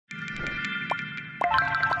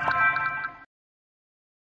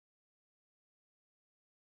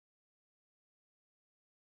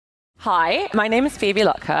Hi, my name is Phoebe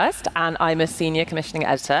Luckhurst, and I'm a senior commissioning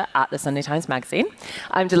editor at the Sunday Times magazine.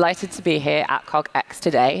 I'm delighted to be here at CogX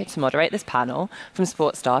today to moderate this panel, From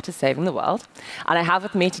Sports Star to Saving the World. And I have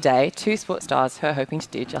with me today two sports stars who are hoping to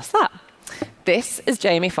do just that. This is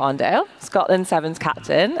Jamie Farndale, Scotland Sevens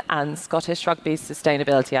captain and Scottish Rugby's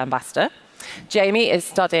sustainability ambassador. Jamie is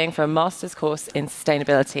studying for a master's course in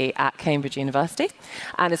sustainability at Cambridge University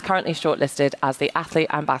and is currently shortlisted as the Athlete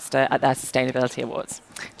Ambassador at their Sustainability Awards.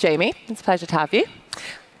 Jamie, it's a pleasure to have you.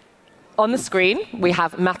 On the screen, we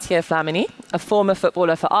have Mathieu Flamini, a former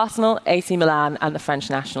footballer for Arsenal, AC Milan, and the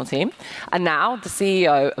French national team, and now the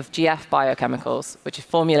CEO of GFBiochemicals, which is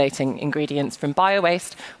formulating ingredients from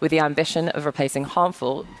bio-waste with the ambition of replacing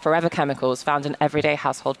harmful, forever chemicals found in everyday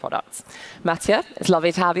household products. Mathieu, it's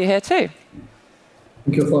lovely to have you here too.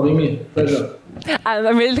 Thank you for having me. Pleasure.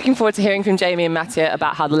 I'm really looking forward to hearing from Jamie and Mathieu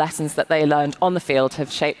about how the lessons that they learned on the field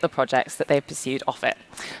have shaped the projects that they've pursued off it.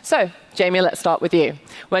 So, Jamie, let's start with you.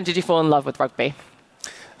 When did you fall in love with rugby?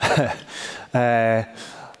 I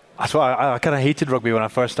kind of hated rugby when I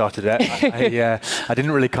first started it. I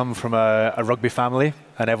didn't really come from a rugby family,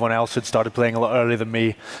 and everyone else had started playing a lot earlier than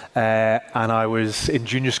me. And I was in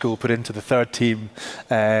junior school put into the third team,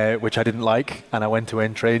 which I didn't like, and I went away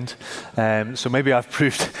and trained. So maybe I've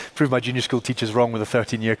proved my junior school teachers wrong with a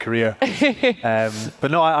 13-year career.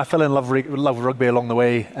 But no, I fell in love with rugby along the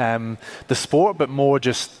way. The sport, but more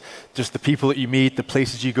just the people that you meet, the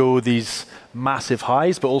places you go, these massive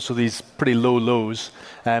highs, but also these pretty low lows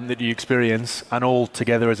that you experience, and all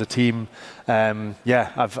together as a team. I'm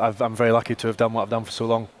very lucky to have done what I've done for so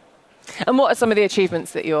long. And what are some of the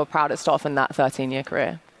achievements that you're proudest of in that 13-year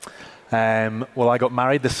career? Well, I got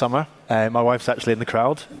married this summer. My wife's actually in the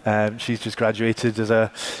crowd. She's just graduated as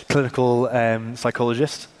a clinical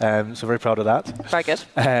psychologist, so very proud of that. Very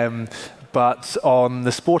good. But on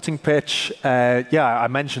the sporting pitch, I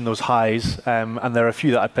mentioned those highs, and there are a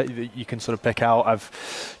few that you can sort of pick out.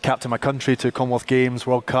 I've captained my country to Commonwealth Games,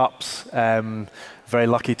 World Cups. Very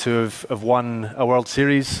lucky to have won a World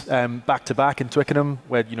Series back-to-back in Twickenham,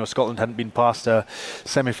 where Scotland hadn't been past a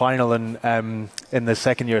semi-final, and in the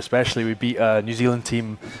second year especially, we beat a New Zealand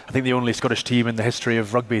team. I think the only Scottish team in the history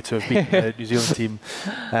of rugby to have beaten a New Zealand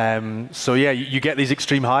team. So yeah, you get these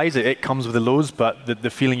extreme highs. It comes with the lows, but the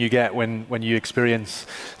feeling you get when you experience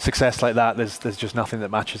success like that, there's just nothing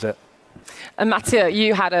that matches it. And Mathieu,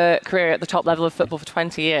 you had a career at the top level of football for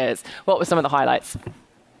 20 years. What were some of the highlights?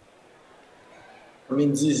 I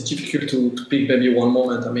mean, this is difficult to pick maybe one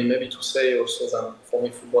moment. I mean, maybe to say also that for me,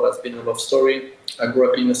 football has been a love story. I grew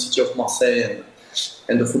up in the city of Marseille,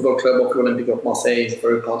 and the football club of the Olympic of Marseille is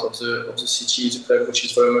very part of the city. It's a club which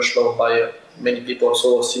is very much loved by many people.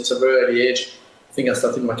 So since a very early age, I think I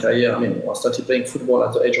started my career. I started playing football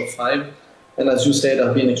at the age of 5. And as you said,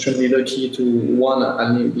 I've been extremely lucky to, one, I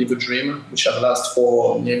live a dream, which I've lasted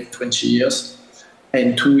for nearly 20 years.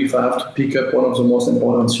 And two, if I have to pick up one of the most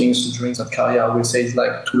important things during that career, I will say it's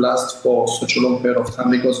like to last for such a long period of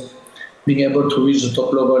time, because being able to reach the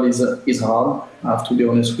top level is hard, I have to be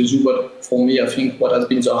honest with you. But for me, I think what has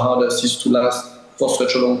been the hardest is to last for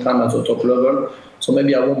such a long time at the top level. So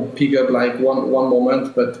maybe I won't pick up like one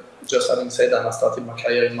moment, but just having said that, I started my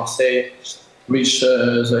career in Marseille, reached at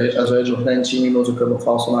the age of 19, the club of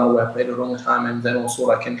Arsenal, where I played a long time, and then also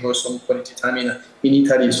like enjoy some quality time in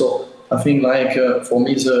Italy. So I think like for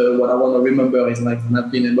me, what I want to remember is like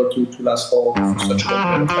not being able to last for such a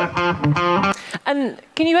long time. And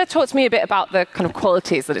can you talk to me a bit about the kind of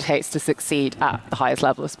qualities that it takes to succeed at the highest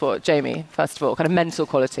level of sport? Jamie, first of all, kind of mental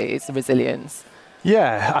qualities, resilience.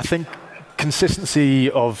 Yeah, I think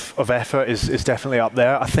consistency of effort is definitely up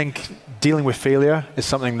there. I think dealing with failure is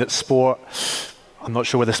something that sport, I'm not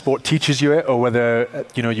sure whether sport teaches you it or whether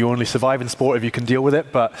you only survive in sport if you can deal with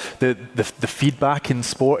it, but the feedback in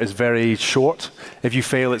sport is very short. If you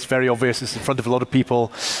fail, it's very obvious, it's in front of a lot of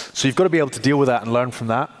people. So you've got to be able to deal with that and learn from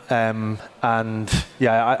that.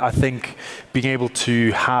 I think being able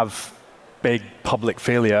to have big public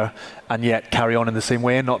failure and yet carry on in the same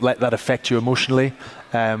way and not let that affect you emotionally,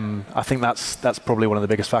 I think that's probably one of the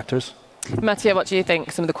biggest factors. Mathieu, what do you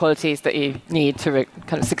think some of the qualities that you need to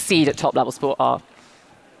kind of succeed at top level sport are?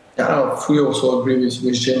 Yeah, I fully also agree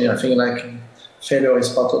with Jamie. I think like failure is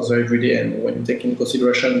part of the everyday, and when you take into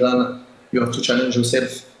consideration then you have to challenge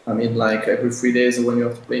yourself. I mean, like every 3 days when you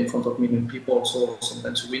have to play in front of million people, so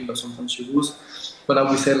sometimes you win, but sometimes you lose. But I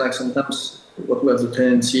would say like sometimes what we have the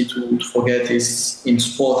tendency to forget is in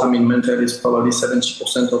sport, mental is probably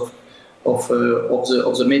 70% of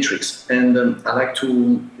the matrix. And I like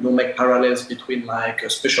to make parallels between like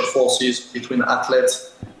special forces, between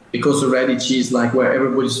athletes, because the reality is like where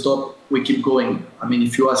everybody stops, we keep going. I mean,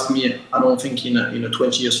 if you ask me, I don't think in a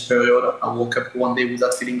 20 years period, I woke up one day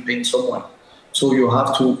without feeling pain somewhere. So you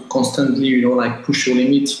have to constantly, like push your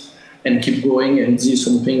limits and keep going. And this is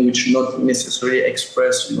something which not necessarily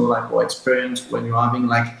express, like or experience when you're having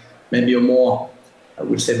like maybe a more, I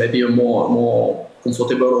would say maybe a more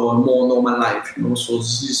comfortable or a more normal life. So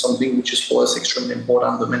this is something which is for us extremely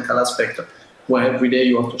important, the mental aspect, where every day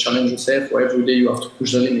you have to challenge yourself, or every day you have to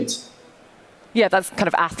push the limits. Yeah, that's kind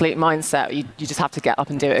of athlete mindset. You just have to get up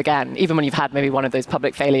and do it again, even when you've had maybe one of those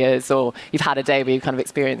public failures or you've had a day where you kind of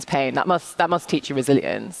experience pain. That must teach you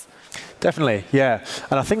resilience. Definitely, yeah.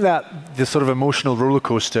 And I think that the sort of emotional roller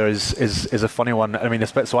coaster is a funny one. I mean,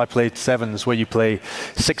 so I played sevens where you play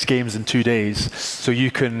 6 games in 2 days. So you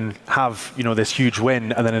can have, this huge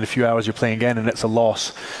win, and then in a few hours you're playing again and it's a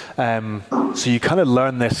loss. So you kind of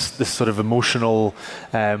learn this sort of emotional,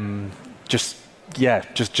 just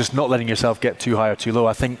not letting yourself get too high or too low.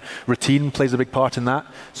 I think routine plays a big part in that.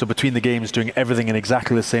 So between the games, doing everything in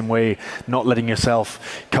exactly the same way, not letting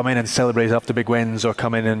yourself come in and celebrate after big wins, or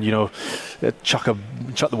come in and chuck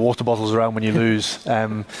the water bottles around when you lose.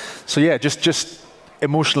 So yeah, just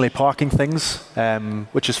emotionally parking things,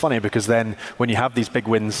 which is funny because then when you have these big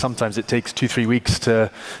wins, sometimes it takes 2-3 weeks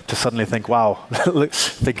to suddenly think, wow,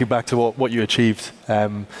 thinking back to what you achieved.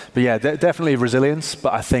 But yeah, definitely resilience.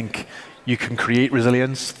 But I think you can create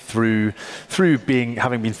resilience through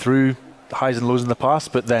having been through the highs and lows in the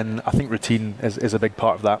past, but then I think routine is a big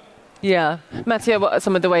part of that. Yeah. Mathieu, what are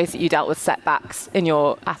some of the ways that you dealt with setbacks in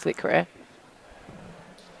your athlete career?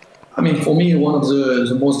 I mean, for me, one of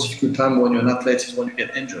the most difficult times when you're an athlete is when you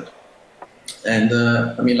get injured. And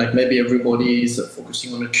I mean, like maybe everybody is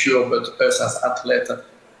focusing on a cure, but us as athletes,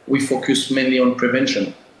 we focus mainly on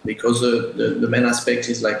prevention. Because the main aspect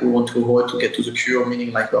is like we want to avoid to get to the cure,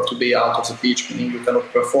 meaning like you have to be out of the pitch, meaning you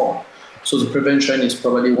cannot perform. So the prevention is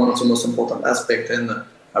probably one of the most important aspects. And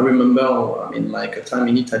I remember, like a time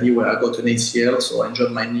in Italy where I got an ACL, so I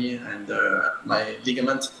injured my knee and my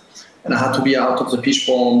ligament, and I had to be out of the pitch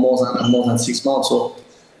for more than 6 months. So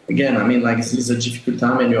again, this is a difficult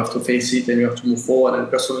time, and you have to face it, and you have to move forward. And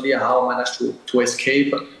personally, how I managed to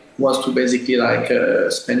escape was to basically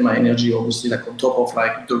spend my energy obviously on top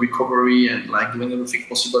of the recovery and doing everything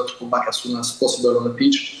possible to come back as soon as possible on the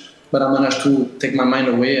pitch. But I managed to take my mind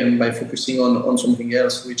away, and by focusing on something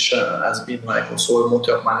else, which has been also a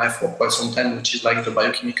motor of my life for quite some time, which is the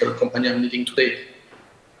biochemical company I'm leading today.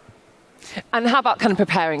 And how about kind of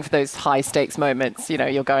preparing for those high stakes moments?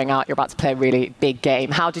 You're going out, you're about to play a really big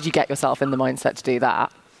game. How did you get yourself in the mindset to do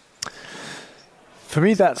that? For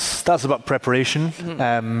me, that's about preparation.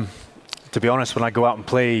 Mm-hmm. To be honest, when I go out and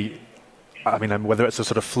play, whether it's a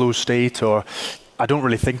sort of flow state or I don't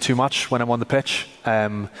really think too much when I'm on the pitch,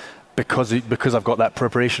 because I've got that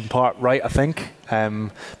preparation part right, I think.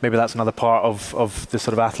 Maybe that's another part of the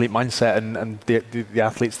sort of athlete mindset, and the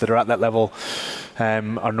athletes that are at that level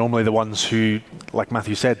are normally the ones who, like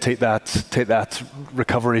Mathieu said, take that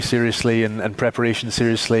recovery seriously and preparation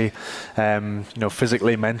seriously,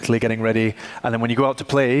 physically, mentally getting ready. And then when you go out to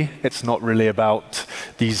play, it's not really about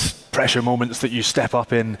these pressure moments that you step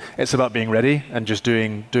up in. It's about being ready and just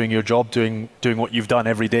doing your job, doing what you've done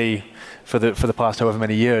every day for the past however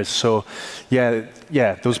many years. So yeah,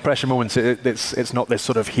 those pressure moments, it's not this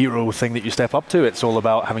sort of hero thing that you step up to. It's all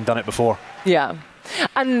about having done it before. Yeah.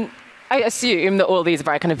 And I assume that all these are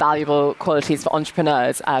very kind of valuable qualities for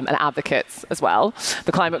entrepreneurs and advocates as well.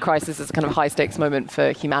 The climate crisis is a kind of high stakes moment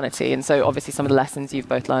for humanity. And so obviously some of the lessons you've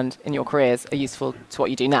both learned in your careers are useful to what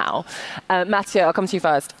you do now. Mathieu, I'll come to you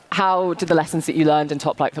first. How did the lessons that you learned in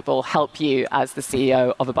top flight football help you as the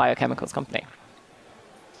CEO of a biochemicals company?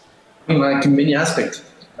 In many aspects.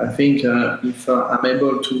 I think if I'm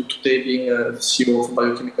able to today being a CEO of a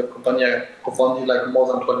biochemical company I co-founded more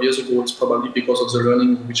than 12 years ago, it's probably because of the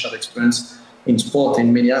learning which I've experienced in sport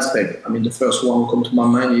in many aspects. The first one to come to my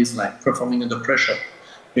mind is performing under pressure.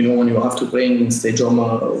 When you have to play in stadium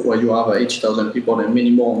where you have 80,000 people and many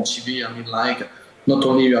more on TV, not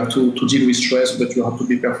only you have to deal with stress, but you have to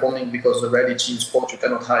be performing because the reality in sport you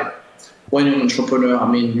cannot hide. When you're an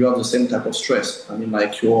entrepreneur, you have the same type of stress.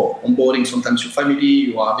 You're onboarding sometimes your family,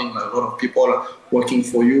 you're having a lot of people working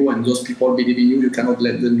for you, and those people believe in you, you cannot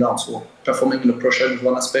let them down. So performing under pressure is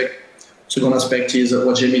one aspect. Second aspect is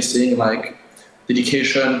what Jamie is saying,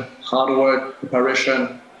 dedication, hard work,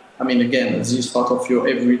 preparation. Again, this is part of your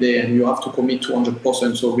everyday, and you have to commit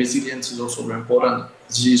 200%. So resilience is also very important.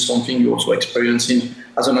 This is something you're also experiencing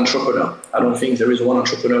as an entrepreneur. I don't think there is one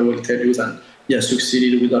entrepreneur who will tell you that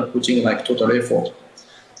succeeded without putting total effort.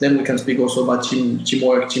 Then we can speak also about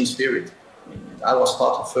teamwork, team spirit. I was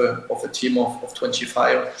part of a team of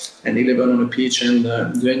 25 and 11 on the pitch, and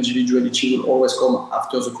the individuality will always come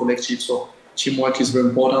after the collective. So teamwork is very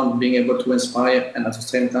important, being able to inspire and at the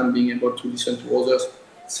same time being able to listen to others.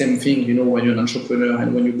 Same thing, when you're an entrepreneur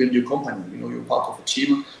and when you build your company, you're part of a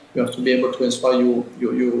team. You have to be able to inspire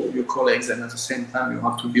your colleagues, and at the same time, you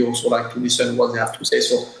have to be also to listen what they have to say.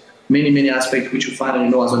 So many aspects which you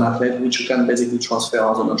find, as an athlete, which you can basically transfer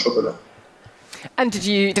as an entrepreneur. And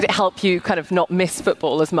did it help you kind of not miss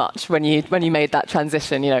football as much when you made that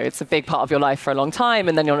transition? It's a big part of your life for a long time,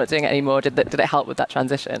 and then you're not doing it anymore. Did it help with that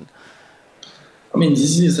transition? I mean,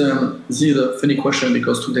 this is a funny question,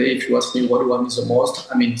 because today, if you ask me what do I miss the most,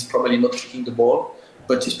 it's probably not kicking the ball,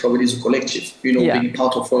 but it's probably the collective. Being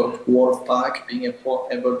part of a wolf pack, being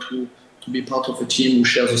able to be part of a team who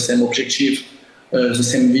shares the same objective, the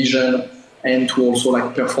same vision, and to also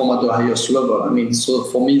perform at the highest level. So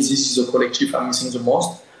for me, this is a collective I'm missing the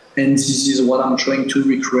most, and this is what I'm trying to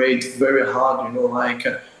recreate very hard.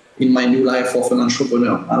 In my new life of an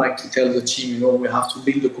entrepreneur, I like to tell the team, we have to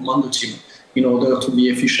build a commando team in order to be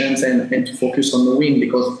efficient and to focus on the win,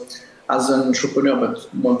 because as an entrepreneur,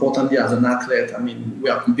 but more importantly as an athlete, we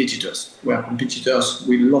are competitors.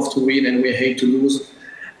 We love to win and we hate to lose.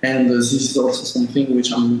 And this is also something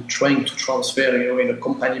which I'm trying to transfer, in a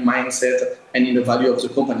company mindset and in the value of the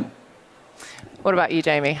company. What about you,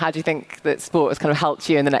 Jamie? How do you think that sport has kind of helped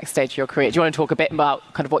you in the next stage of your career? Do you want to talk a bit about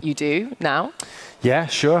kind of what you do now? Yeah,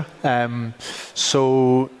 sure.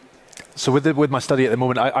 So with my study at the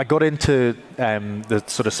moment, I got into the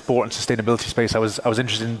sort of sport and sustainability space. I was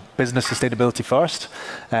interested in business sustainability first,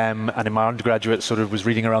 and in my undergraduate sort of was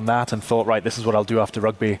reading around that and thought, right, this is what I'll do after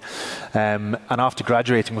rugby. And after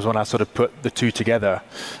graduating was when I sort of put the two together.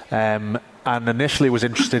 And initially was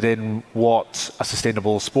interested in what a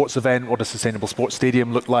sustainable sports event, what a sustainable sports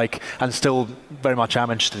stadium looked like, and still very much am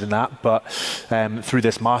interested in that. But through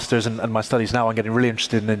this master's and my studies now, I'm getting really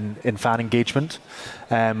interested in fan engagement.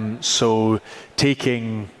 So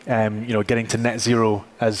taking, getting to net zero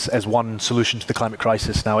as one solution to the climate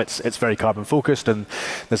crisis. Now it's very carbon focused, and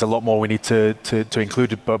there's a lot more we need to include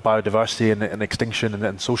biodiversity and extinction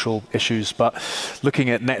and social issues. But looking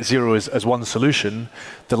at net zero as one solution,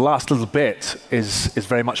 the last little bit is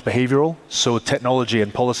very much behavioural. So technology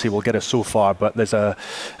and policy will get us so far, but there's a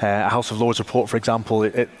House of Lords report, for example,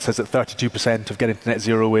 it says that 32% of getting to net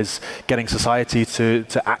zero is getting society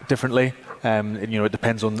to act differently. It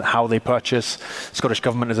depends on how they purchase. Scottish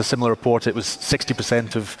Government has a similar report. It was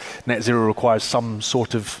 60% of net zero requires some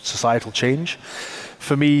sort of societal change.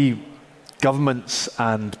 For me, governments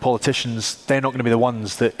and politicians, they're not going to be the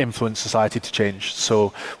ones that influence society to change.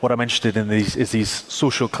 So what I'm interested in is these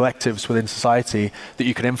social collectives within society that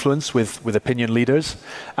you can influence with opinion leaders.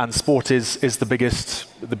 And sport is the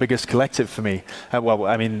biggest collective for me.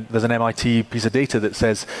 There's an MIT piece of data that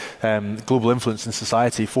says global influence in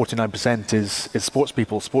society, 49% is sports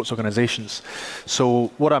people, sports organizations. So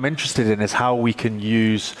what I'm interested in is how we can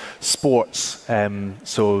use sports,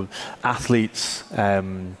 so athletes,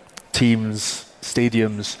 teams,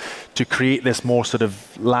 stadiums, to create this more sort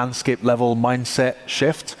of landscape level mindset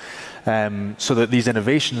shift, so that these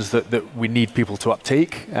innovations that we need people to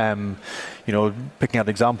uptake, picking out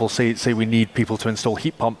examples, say we need people to install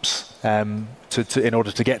heat pumps in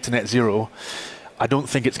order to get to net zero. I don't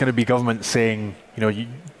think it's going to be government saying,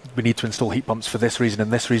 we need to install heat pumps for this reason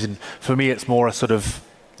and this reason. For me, it's more a sort of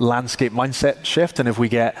landscape mindset shift, and if we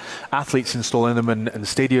get athletes installing them and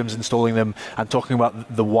stadiums installing them and talking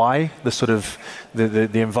about the why, the sort of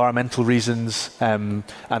the environmental reasons, and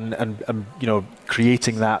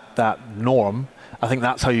creating that norm, I think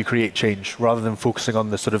that's how you create change, rather than focusing on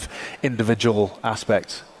the sort of individual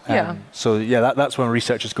aspect. That's where my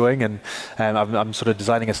research is going, and I'm sort of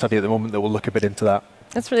designing a study at the moment that will look a bit into that.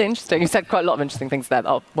 That's really interesting. You said quite a lot of interesting things there that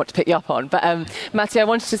I'll want to pick you up on. But Mathieu, I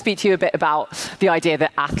wanted to speak to you a bit about the idea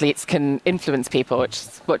that athletes can influence people, which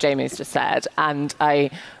is what Jamie's just said. And I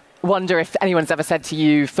wonder if anyone's ever said to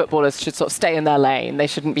you, footballers should sort of stay in their lane. They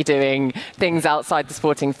shouldn't be doing things outside the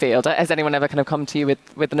sporting field. Has anyone ever kind of come to you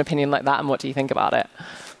with an opinion like that? And what do you think about it?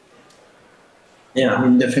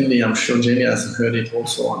 Yeah, definitely. I'm sure Jamie has heard it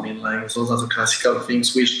also. Those are the classical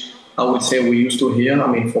things which I would say we used to hear,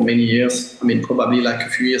 for many years. Probably like a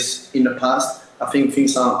few years in the past. I think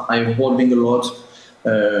things are evolving a lot.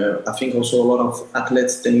 I think also a lot of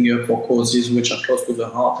athletes standing up for causes which are close to the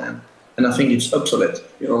heart. And I think it's obsolete,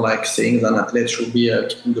 like saying that an athlete should be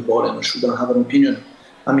kicking the ball and shouldn't have an opinion.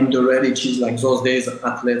 The reality is, like, those days,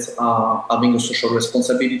 athletes are having a social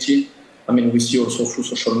responsibility. We see also through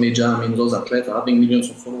social media, those athletes are having millions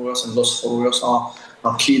of followers, and those followers are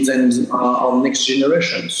kids and our next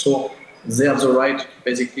generation. So they have the right to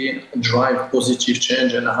basically drive positive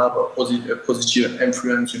change and have a positive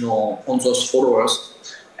influence, on those followers.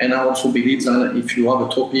 And I also believe that if you have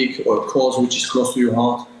a topic or a cause which is close to your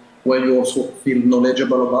heart, where you also feel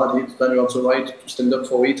knowledgeable about it, then you have the right to stand up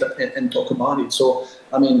for it and talk about it. So,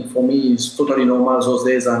 I mean, for me, it's totally normal those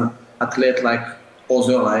days. An athlete like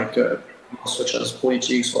other, such as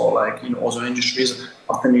politics or other industries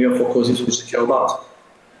are standing up for causes which they care about.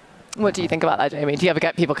 What do you think about that, Jamie? Do you ever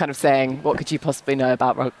get people kind of saying, what could you possibly know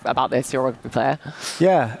about this, you're a rugby player?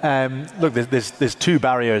 Yeah, look, there's two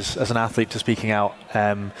barriers as an athlete to speaking out.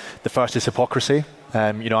 The first is hypocrisy.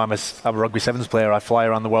 I'm a rugby sevens player. I fly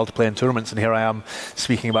around the world to play in tournaments, and here I am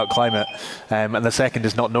speaking about climate. And the second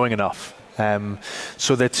is not knowing enough.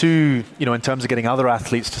 So they're two, in terms of getting other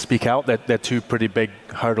athletes to speak out, they're two pretty big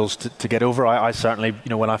hurdles to get over. I certainly,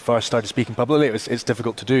 when I first started speaking publicly, it's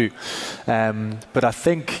difficult to do. But I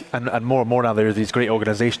think, and more and more now, there are these great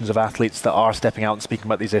organizations of athletes that are stepping out and speaking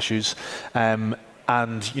about these issues. And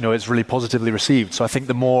it's really positively received. So I think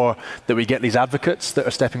the more that we get these advocates that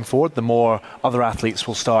are stepping forward, the more other athletes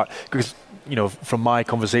will start. Because, from my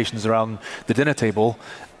conversations around the dinner table,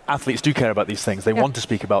 athletes do care about these things. They want to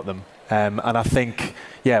speak about them. And I think,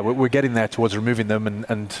 we're getting there towards removing them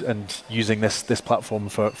and using this platform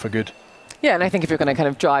for good. Yeah, and I think if you're going to kind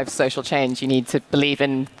of drive social change, you need to believe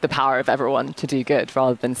in the power of everyone to do good,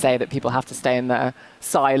 rather than say that people have to stay in their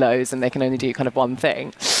silos and they can only do kind of one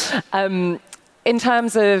thing. In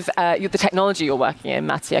terms of the technology you're working in,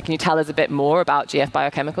 Mathieu, can you tell us a bit more about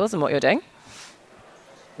GFBiochemicals and what you're doing?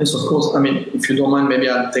 Yes, of course. I mean, if you don't mind, maybe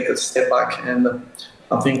I'll take a step back. And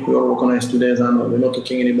I think we all recognize today that we're not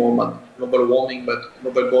talking anymore about global warming, but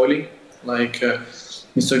global boiling, like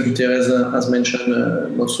Mr. Guterres has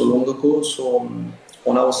mentioned not so long ago. So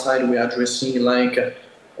on our side, we are addressing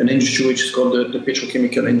an industry which is called the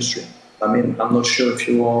petrochemical industry. I mean, I'm not sure if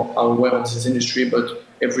you are aware of this industry, but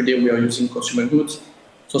every day we are using consumer goods.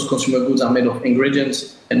 Those consumer goods are made of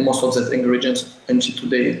ingredients, and most of those ingredients until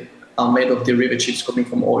today are made of derivatives coming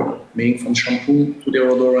from oil, meaning from shampoo to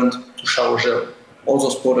deodorant to shower gel. All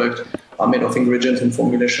those products are made of ingredients and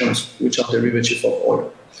formulations which are derivatives of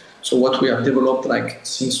oil. So what we have developed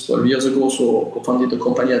since 12 years ago, so co-founded the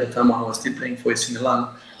company at the time when I was still playing for AC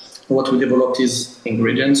Milan. What we developed is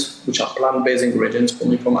ingredients, which are plant-based ingredients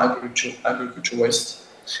coming from agriculture waste,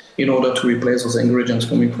 in order to replace those ingredients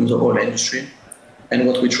coming from the oil industry. And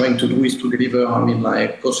what we're trying to do is to deliver,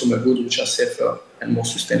 consumer goods which are safer and more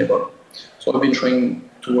sustainable. So I've been trying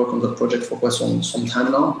to work on that project for quite some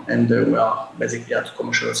time now, and we are basically at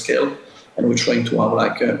commercial scale, and we're trying to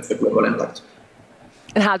have a global impact.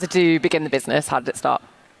 And how did you begin the business? How did it start?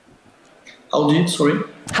 How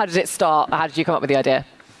did it start? How did you come up with the idea?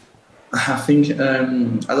 I think,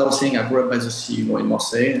 as I was saying, I grew up by the sea, in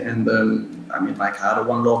Marseille, and I had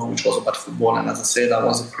one love, which was about football. And as I said, I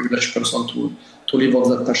was a privileged person to live off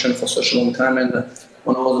that passion for such a long time. And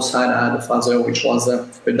on the other side, I had a father, which was a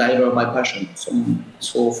diver by passion.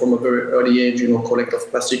 So from a very early age, collect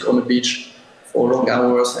of plastic on the beach for long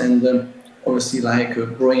hours, and obviously,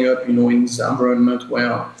 growing up, in this environment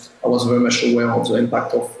where I was very much aware of the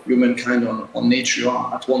impact of humankind on nature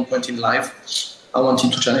at one point in life. I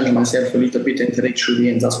wanted to challenge myself a little bit intellectually,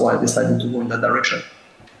 and that's why I decided to go in that direction.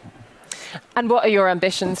 And what are your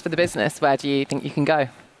ambitions for the business? Where do you think you can go?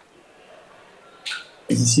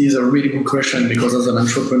 This is a really good question, because as an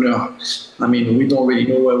entrepreneur, we don't really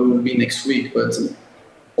know where we will be next week, but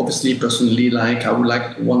obviously, personally, I would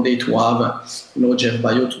like one day to have,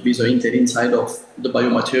 GFBio to be the Intel inside of the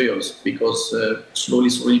biomaterials, because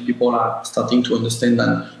slowly people are starting to understand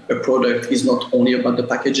that a product is not only about the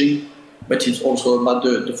packaging, but it's also about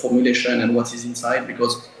the formulation and what is inside,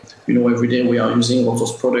 because, every day we are using all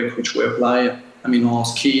those products which we apply, on our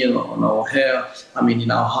skin, on our hair, in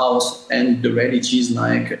our house, and the reality is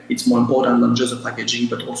it's more important than just the packaging,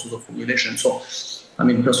 but also the formulation. So,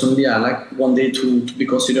 personally, I like one day to be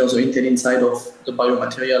considered the Intel inside of the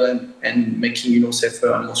biomaterial and making,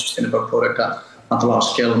 safer and more sustainable product at a large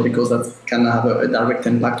scale, because that can have a direct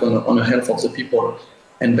impact on the health of the people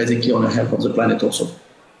and basically on the health of the planet also.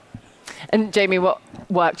 And Jamie, what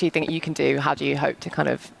work do you think you can do? How do you hope to kind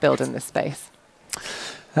of build in this space?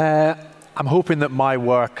 I'm hoping that my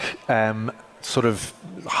work sort of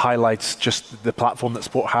highlights just the platform that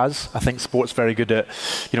sport has. I think sport's very good at,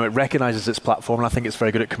 it recognizes its platform, and I think it's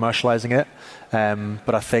very good at commercializing it.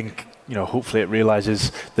 But I think, hopefully it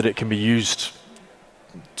realizes that it can be used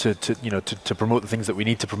to promote the things that we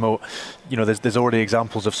need to promote. There's already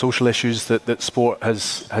examples of social issues that sport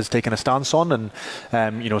has taken a stance on, and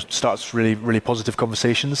starts really, really positive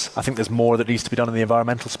conversations. I think there's more that needs to be done in the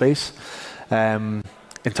environmental space.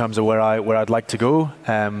 in terms of where I'd like to go.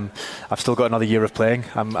 I've still got another year of playing.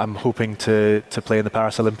 I'm hoping to play in the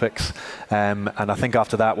Paris Olympics, and I think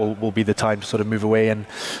after that will be the time to sort of move away. And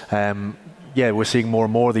yeah, we're seeing more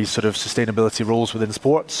and more of these sort of sustainability roles within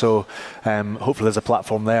sport. So hopefully there's a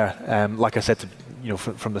platform there. Like I said,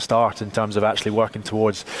 from the start, in terms of actually working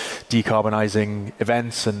towards decarbonising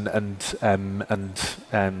events and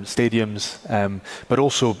stadiums, but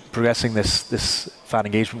also progressing this fan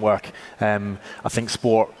engagement work. I think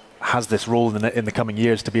sport has this role in the coming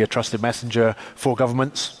years to be a trusted messenger for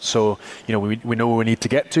governments. So, we know where we need to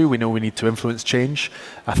get to. We know we need to influence change.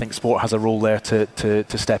 I think sport has a role there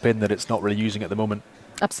to step in that it's not really using at the moment.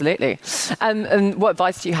 Absolutely. And what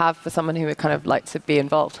advice do you have for someone who would kind of like to be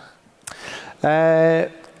involved?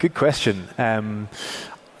 Good question.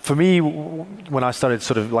 For me, when I started,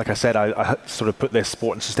 sort of, like I said, I sort of put this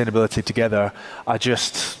sport and sustainability together. I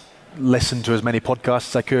just listened to as many podcasts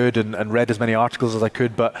as I could and read as many articles as I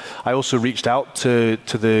could, but I also reached out to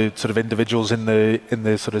the sort of individuals in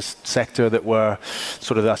the sort of sector that were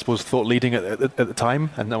sort of, I suppose, thought leading at the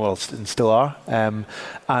time, and still are, and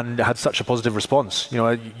had such a positive response.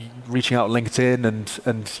 Reaching out on LinkedIn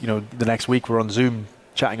and the next week we're on Zoom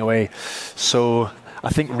chatting away. So I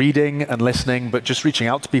think reading and listening, but just reaching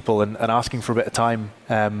out to people and asking for a bit of time.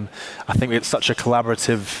 I think it's such a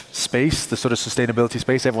collaborative space, the sort of sustainability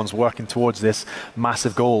space. Everyone's working towards this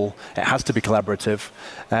massive goal. It has to be collaborative,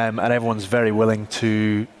 and everyone's very willing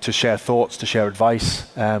to share thoughts, to share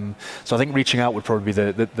advice. So I think reaching out would probably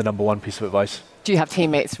be the number one piece of advice. Do you have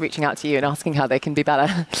teammates reaching out to you and asking how they can be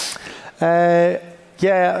better?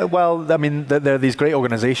 Yeah, well, I mean, there are these great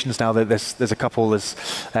organisations now. There's a couple. There's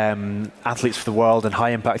Athletes for the World and High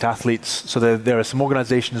Impact Athletes. So there are some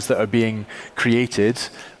organisations that are being created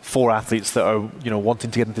for athletes that are wanting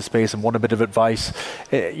to get into space and want a bit of advice.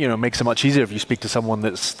 It makes it much easier if you speak to someone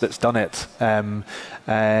that's done it.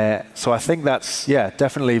 So I think that's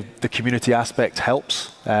definitely the community aspect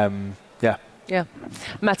helps. Yeah.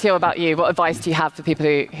 Mathieu, about you? What advice do you have for people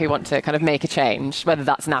who want to kind of make a change, whether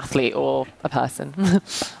that's an athlete or a person?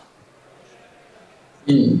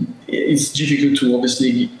 It's difficult to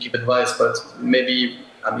obviously give advice, but maybe,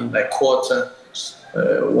 quote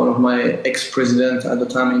one of my ex-presidents at the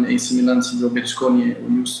time in AC Milan, Silvio Berlusconi,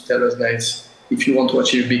 who used to tell us, guys, if you want to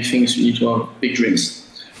achieve big things, you need to have big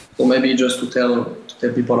dreams. So maybe just to tell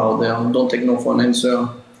people out there, don't take no for an answer.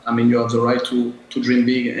 You have the right to dream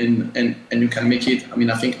big and you can make it.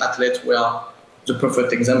 I think athletes were the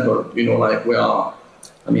perfect example. We are,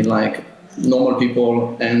 normal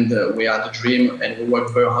people, and we had a dream and we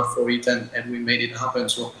worked very hard for it and we made it happen.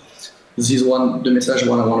 So this is the message I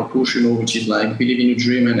want to push, which is believe in your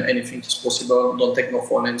dream and anything is possible. Don't take no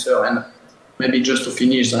for an answer. And maybe just to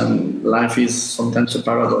finish, life is sometimes a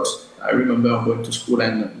paradox. I remember going to school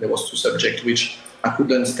and there was two subjects which I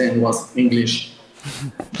couldn't stand, was English.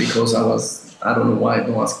 Because I don't know why,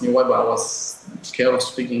 don't ask me why, but I was scared of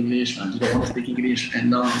speaking English and I didn't want to speak English.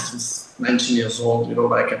 And now, since 19 years old,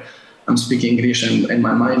 I'm speaking English and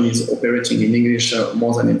my mind is operating in English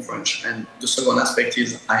more than in French. And the second aspect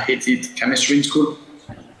is I hated chemistry in school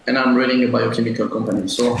and I'm running a biochemical company.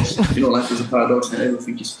 So, life is a paradox and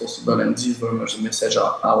everything is possible. And this is very much the message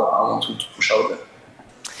I want to push out there.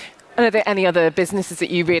 And are there any other businesses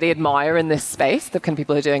that you really admire in this space, the kind of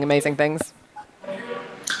people who are doing amazing things?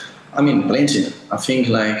 Plenty. I think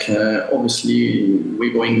obviously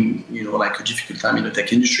we're going, a difficult time in the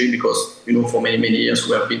tech industry because, for many years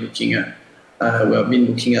we have been looking at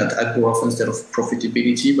growth instead of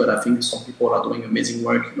profitability. But I think some people are doing amazing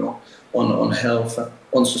work, on health,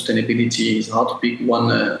 on sustainability. It's hard to pick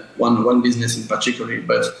one business in particular,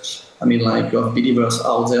 but you have believers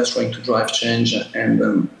out there trying to drive change, and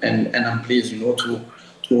I'm pleased, to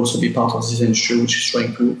also be part of this industry, which is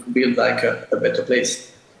trying to build a better place.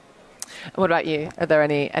 What about you? Are there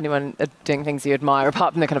anyone doing things you admire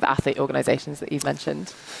apart from the kind of athlete organisations that you've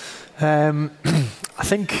mentioned? I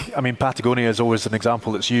think, Patagonia is always an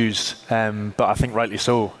example that's used, but I think rightly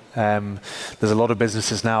so. There's a lot of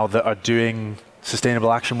businesses now that are doing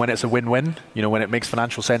sustainable action when it's a win-win, when it makes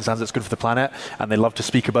financial sense and it's good for the planet, and they love to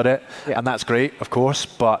speak about it, and that's great, of course,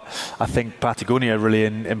 but I think Patagonia really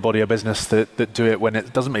embody a business that do it when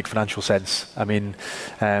it doesn't make financial sense.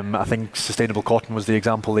 I think sustainable cotton was the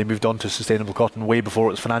example. They moved on to sustainable cotton way before it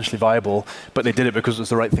was financially viable, but they did it because it was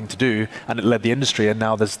the right thing to do, and it led the industry, and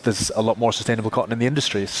now there's a lot more sustainable cotton in the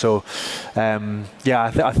industry. So,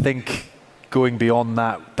 I think going beyond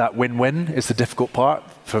that win-win is the difficult part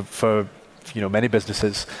for many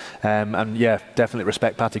businesses. And yeah, definitely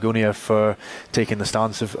respect Patagonia for taking the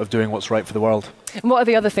stance of doing what's right for the world. And what are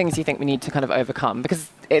the other things you think we need to kind of overcome? Because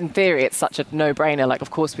in theory, it's such a no-brainer. Like,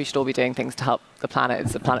 of course, we should all be doing things to help the planet.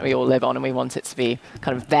 It's the planet we all live on, and we want it to be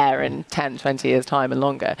kind of there in 10, 20 years' time and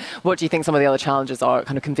longer. What do you think some of the other challenges are,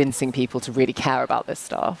 kind of convincing people to really care about this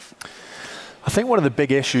stuff? I think one of the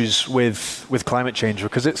big issues with climate change,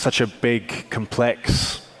 because it's such a big,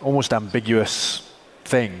 complex, almost ambiguous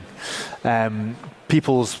thing,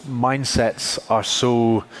 people's mindsets are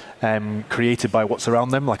so created by what's around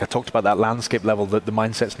them. Like I talked about that landscape level, the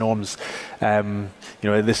mindsets, norms.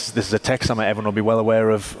 This is a tech summit. Everyone will be well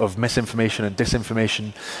aware of misinformation and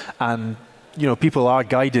disinformation, and people are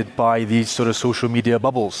guided by these sort of social media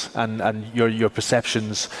bubbles, and your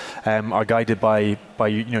perceptions are guided by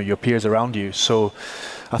your peers around you. So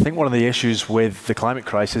I think one of the issues with the climate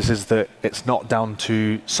crisis is that it's not down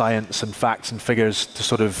to science and facts and figures to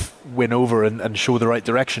sort of win over and show the right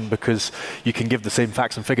direction, because you can give the same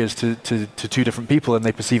facts and figures to two different people and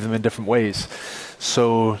they perceive them in different ways.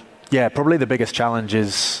 So yeah, probably the biggest challenge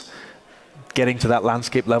is getting to that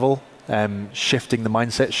landscape level, shifting the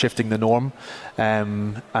mindset, shifting the norm,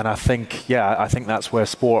 and I think that's where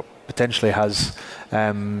sport potentially has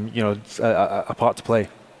a part to play.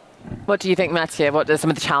 What do you think, Mathieu? What are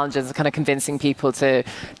some of the challenges of kind of convincing people to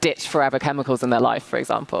ditch forever chemicals in their life, for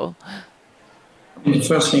example? The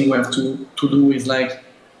first thing we have to do is to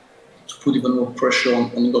put even more pressure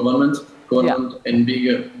on government and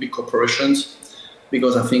big corporations.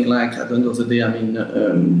 Because I think, at the end of the day,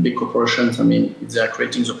 big corporations, if they are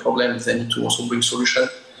creating the problem, they need to also bring solution.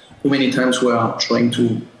 Too many times we are trying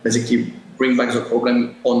to basically bring back the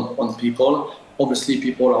problem on people. Obviously,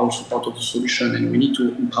 people are also part of the solution, and we need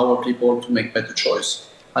to empower people to make better choice.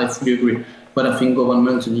 I fully agree. But I think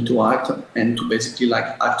governments need to act, and to basically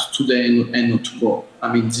act today and not tomorrow.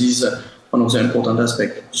 This is one of the important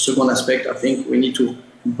aspects. The second aspect, I think we need to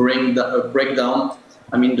break down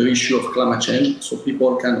the issue of climate change, so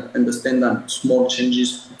people can understand that small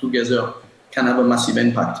changes together can have a massive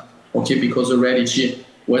impact. Okay, because the reality,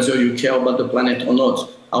 whether you care about the planet or not,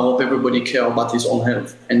 I hope everybody cares about his own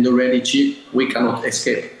health. And the reality, we cannot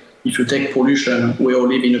escape. If you take pollution, we all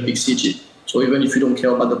live in a big city. So even if you don't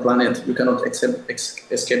care about the planet, you cannot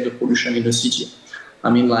escape the pollution in the city.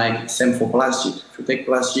 Same for plastic. If you take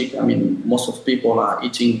plastic, most of people are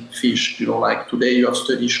eating fish. Today you have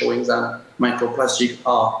studies showing that microplastics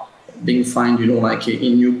are being found,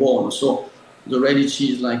 in newborn. So the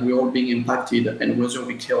reality is we're all being impacted, and whether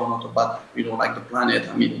we care or not about, the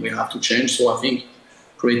planet, we have to change. So I think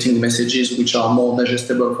creating messages which are more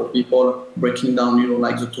digestible for people, breaking down,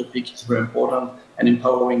 the topic is very important, and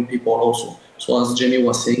empowering people also. So as Jamie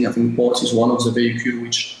was saying, I think sports is one of the vehicles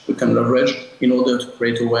which we can leverage in order to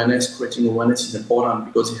create awareness. Creating awareness is important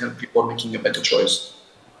because it helps people making a better choice.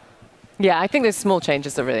 Yeah, I think those small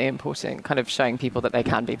changes are really important, kind of showing people that they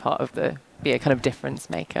can be be a kind of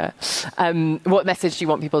difference maker. What message do you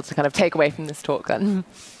want people to kind of take away from this talk then?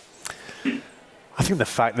 I think the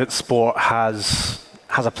fact that sport has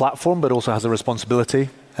a platform but also has a responsibility.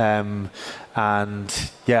 And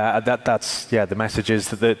that's the message is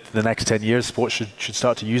that the next 10 years sport should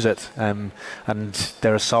start to use it. And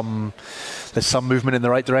there's some movement in the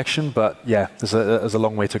right direction, but yeah, there's a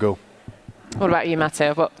long way to go. What about you,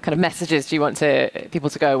 Mathieu? What kind of messages do you want people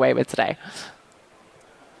to go away with today?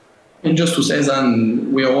 And just to say that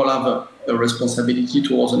we all have a responsibility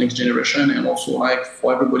towards the next generation, and also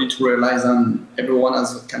for everybody to realize that everyone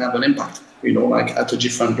can have an impact, at a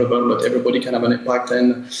different level, but everybody can have an impact,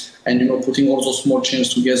 and putting all those small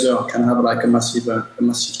changes together can have a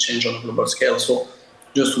massive change on a global scale. So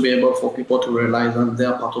just to be able for people to realize that they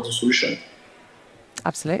are part of the solution.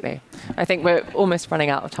 Absolutely. I think we're almost running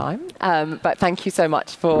out of time, but thank you so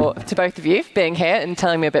much to both of you for being here and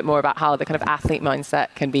telling me a bit more about how the kind of athlete mindset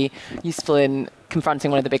can be useful in confronting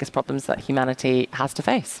one of the biggest problems that humanity has to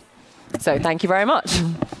face. So thank you very much.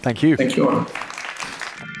 Thank you. Thank you all.